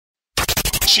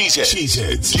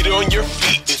Cheeseheads. Get on your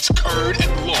feet. It's Curd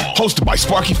and Long. Hosted by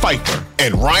Sparky Fifer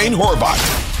and Ryan Horvath.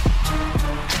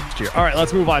 All right,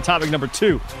 let's move on. Topic number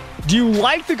 2. Do you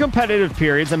like the competitive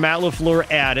periods that Matt LaFleur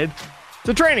added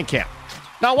to training camp?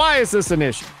 Now, why is this an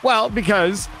issue? Well,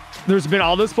 because there's been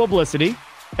all this publicity,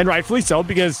 and rightfully so,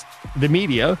 because the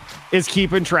media is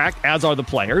keeping track, as are the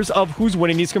players, of who's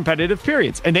winning these competitive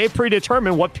periods. And they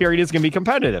predetermine what period is going to be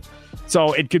competitive.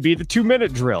 So it could be the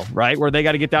 2-minute drill, right? Where they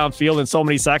got to get downfield in so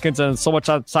many seconds and so much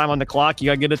time on the clock. You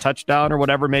got to get a touchdown or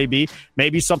whatever it may be.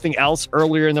 Maybe something else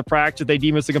earlier in the practice they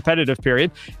deem as the competitive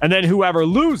period. And then whoever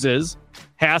loses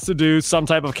has to do some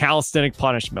type of calisthenic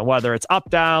punishment, whether it's up,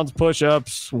 downs,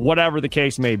 push-ups, whatever the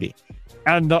case may be.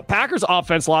 And the Packers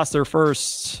offense lost their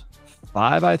first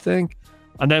 5, I think,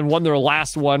 and then won their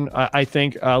last one, I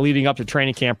think, leading up to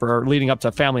training camp or leading up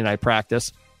to family night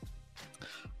practice.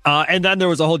 And then there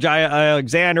was a whole Jai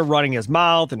Alexander running his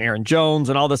mouth and Aaron Jones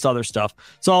and all this other stuff.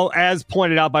 So as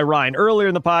pointed out by Ryan earlier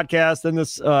in the podcast, then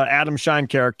this Adam Shine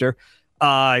character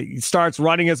starts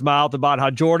running his mouth about how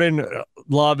Jordan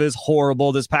Love is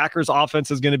horrible. This Packers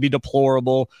offense is going to be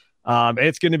deplorable.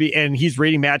 It's going to be, and he's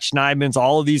reading Matt Schneidman's,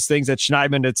 all of these things that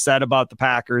Schneidman had said about the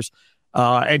Packers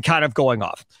and kind of going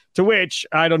off. To which,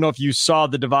 I don't know if you saw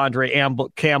the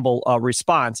Devondre Campbell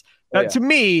response. To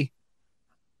me,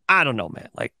 I don't know, man.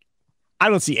 Like, I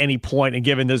don't see any point in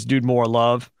giving this dude more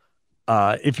love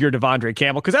if you're Devondre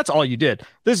Campbell, because that's all you did.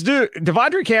 This dude,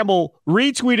 Devondre Campbell,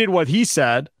 retweeted what he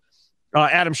said,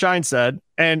 Adam Shine said,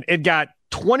 and it got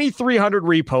 2,300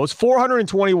 reposts,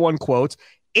 421 quotes,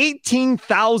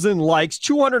 18,000 likes,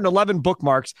 211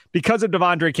 bookmarks because of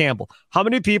Devondre Campbell. How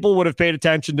many people would have paid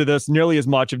attention to this nearly as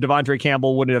much if Devondre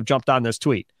Campbell wouldn't have jumped on this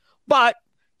tweet? But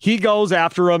he goes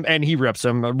after him and he rips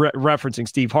him, referencing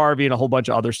Steve Harvey and a whole bunch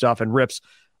of other stuff, and rips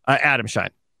Adam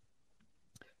Shine.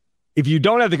 If you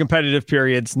don't have the competitive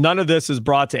periods, none of this is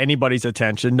brought to anybody's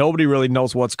attention. Nobody really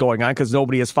knows what's going on because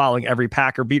nobody is following every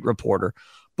Packer beat reporter.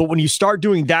 But when you start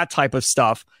doing that type of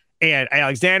stuff and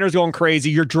Alexander's going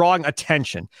crazy, you're drawing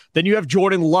attention. Then you have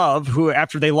Jordan Love, who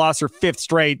after they lost their 5th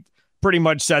straight, pretty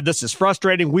much said, this is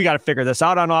frustrating. We got to figure this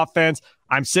out on offense.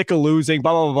 I'm sick of losing,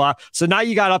 blah, blah, blah, blah. So now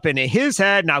you got up in his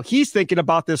head. Now he's thinking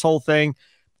about this whole thing.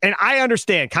 And I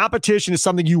understand competition is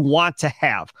something you want to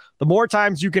have. The more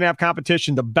times you can have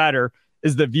competition, the better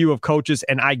is the view of coaches.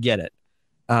 And I get it.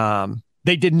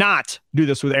 They did not do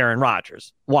this with Aaron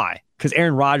Rodgers. Why? Because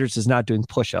Aaron Rodgers is not doing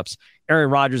push-ups. Aaron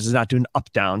Rodgers is not doing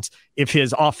up-downs if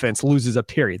his offense loses a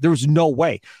period. There was no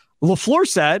way. LaFleur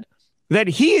said that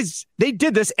they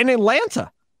did this in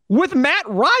Atlanta with Matt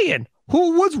Ryan,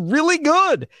 who was really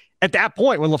good at that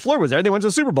point when LaFleur was there. They went to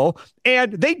the Super Bowl,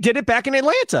 and they did it back in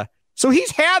Atlanta. So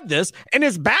he's had this in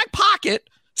his back pocket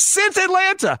since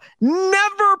Atlanta.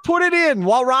 Never put it in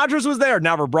while Rodgers was there.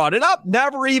 Never brought it up.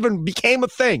 Never even became a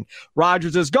thing.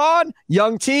 Rodgers is gone.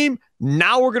 Young team.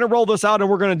 Now we're going to roll this out and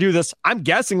we're going to do this. I'm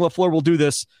guessing LaFleur will do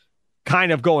this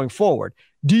kind of going forward.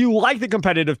 Do you like the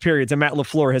competitive periods that Matt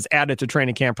LaFleur has added to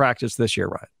training camp practice this year,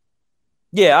 Ryan?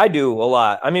 Yeah, I do a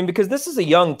lot. I mean, because this is a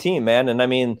young team, man. And I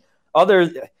mean, a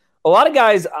lot of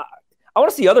guys, I want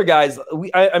to see other guys.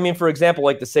 I mean, for example,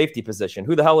 like the safety position.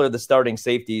 Who the hell are the starting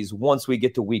safeties once we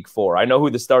get to week 4? I know who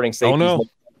the starting safeties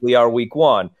are week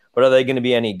 1, but are they going to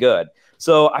be any good?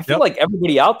 So I feel like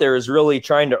everybody out there is really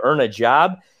trying to earn a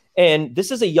job. And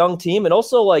this is a young team. And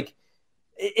also, like,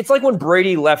 it's like when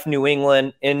Brady left New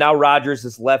England and now Rodgers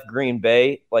has left Green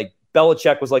Bay. Like,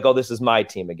 Belichick was like, oh, this is my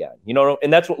team again. You know,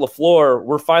 and that's what LaFleur,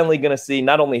 we're finally going to see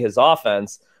not only his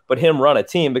offense, but him run a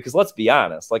team. Because let's be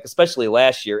honest, like, especially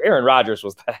last year, Aaron Rodgers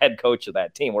was the head coach of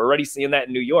that team. We're already seeing that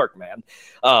in New York, man.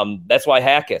 That's why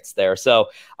Hackett's there. So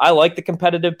I like the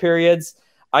competitive periods.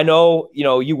 I know,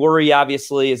 you worry,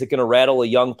 obviously, is it going to rattle a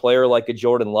young player like a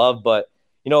Jordan Love? But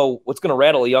what's going to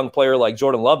rattle a young player like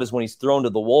Jordan Love is when he's thrown to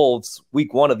the Wolves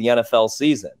week 1 of the NFL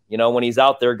season. When he's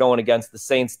out there going against the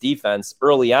Saints defense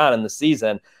early on in the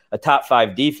season, a top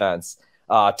 5 defense,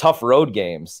 tough road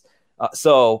games.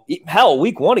 So hell,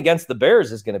 week 1 against the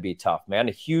Bears is going to be tough, man.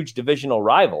 A huge divisional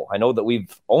rival. I know that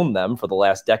we've owned them for the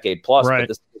last decade plus, right, but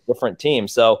this is a different team.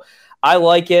 So I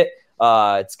like it.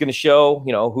 It's going to show,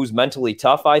 who's mentally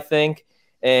tough, I think.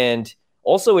 And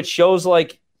also it shows I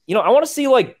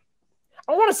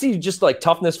want to see just like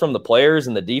toughness from the players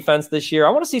and the defense this year.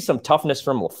 I want to see some toughness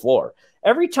from LaFleur.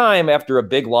 Every time after a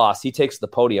big loss, he takes the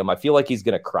podium, I feel like he's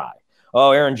going to cry.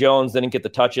 Oh, Aaron Jones didn't get the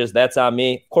touches. That's on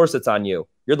me. Of course it's on you.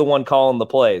 You're the one calling the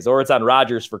plays. Or it's on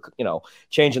Rodgers for,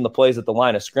 changing the plays at the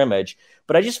line of scrimmage.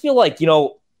 But I just feel like,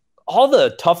 all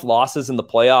the tough losses in the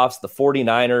playoffs, the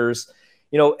 49ers,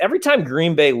 every time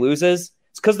Green Bay loses,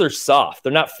 it's because they're soft.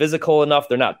 They're not physical enough.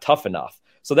 They're not tough enough.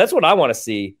 So that's what I want to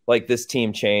see, like this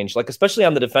team change, like especially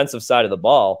on the defensive side of the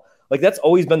ball. Like that's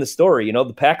always been the story. You know,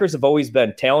 the Packers have always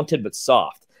been talented but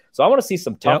soft. So I want to see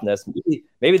some toughness. Yep.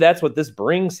 Maybe that's what this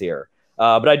brings here.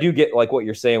 But I do get like what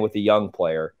you're saying with the young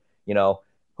player. You know,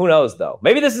 who knows though?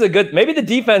 Maybe this is maybe the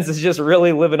defense is just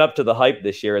really living up to the hype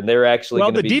this year, and they're actually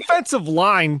the defensive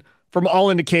line, from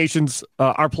all indications,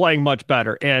 are playing much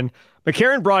better. And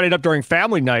McCarron brought it up during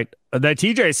family night that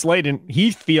TJ Slaton,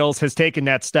 he feels, has taken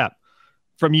that step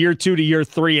from year 2 to year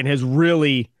 3 and has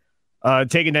really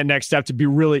taken that next step to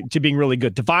being really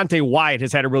good. Devontae Wyatt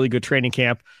has had a really good training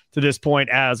camp to this point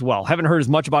as well. Haven't heard as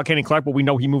much about Kenny Clark, but we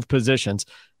know he moved positions.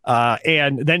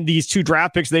 And then these 2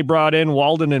 draft picks they brought in,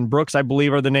 Walden and Brooks, I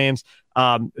believe are the names.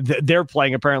 They're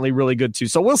playing apparently really good too.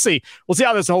 So we'll see. We'll see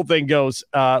how this whole thing goes.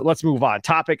 Let's move on.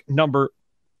 Topic number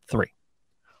 3.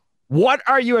 What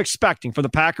are you expecting for the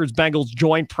Packers-Bengals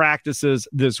joint practices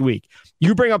this week?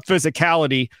 You bring up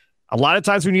physicality. A lot of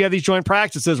times when you have these joint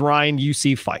practices, Ryan, you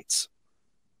see fights.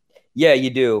 Yeah, you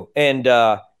do. And,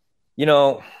 you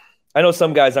know, I know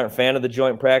some guys aren't a fan of the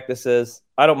joint practices.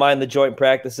 I don't mind the joint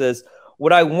practices.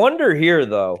 What I wonder here,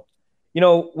 though, you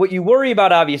know, what you worry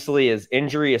about obviously is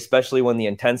injury, especially when the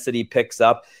intensity picks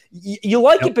up. You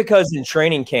like it because in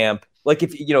training camp, like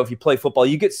if you play football,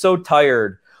 you get so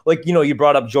tired. Like, you know, you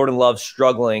brought up Jordan Love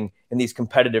struggling in these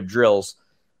competitive drills.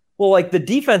 Well, like the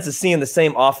defense is seeing the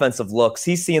same offensive looks.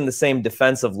 He's seeing the same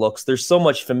defensive looks. There's so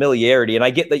much familiarity. And I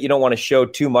get that you don't want to show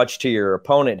too much to your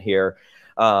opponent here.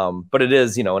 But it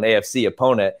is, you know, an AFC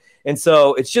opponent. And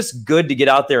so it's just good to get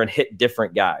out there and hit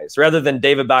different guys rather than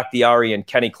David Bakhtiari and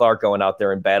Kenny Clark going out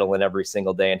there and battling every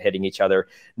single day and hitting each other.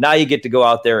 Now you get to go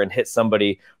out there and hit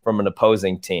somebody from an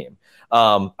opposing team.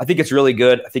 I think it's really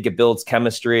good. I think it builds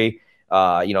chemistry.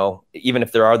 You know, even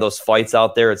if there are those fights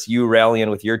out there, it's you rallying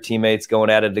with your teammates going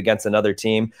at it against another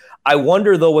team. I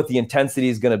wonder, though, what the intensity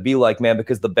is going to be like, man,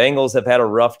 because the Bengals have had a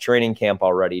rough training camp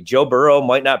already. Joe Burrow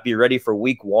might not be ready for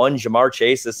week 1. Jamar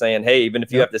Chase is saying, hey, even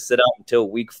if you have to sit out until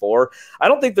week 4, I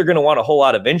don't think they're going to want a whole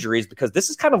lot of injuries because this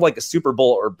is kind of like a Super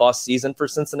Bowl or bust season for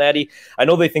Cincinnati. I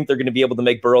know they think they're going to be able to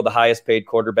make Burrow the highest paid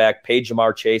quarterback, pay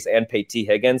Jamar Chase, and pay T.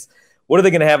 Higgins. What are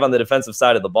they going to have on the defensive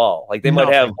side of the ball? Like they might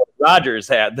have what Rodgers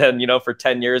had then, you know, for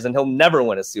 10 years and he'll never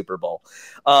win a Super Bowl.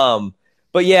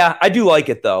 But yeah, I do like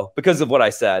it though, because of what I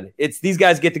said. It's these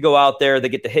guys get to go out there. They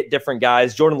get to hit different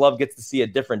guys. Jordan Love gets to see a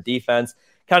different defense.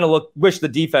 Wish the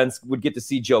defense would get to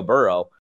see Joe Burrow.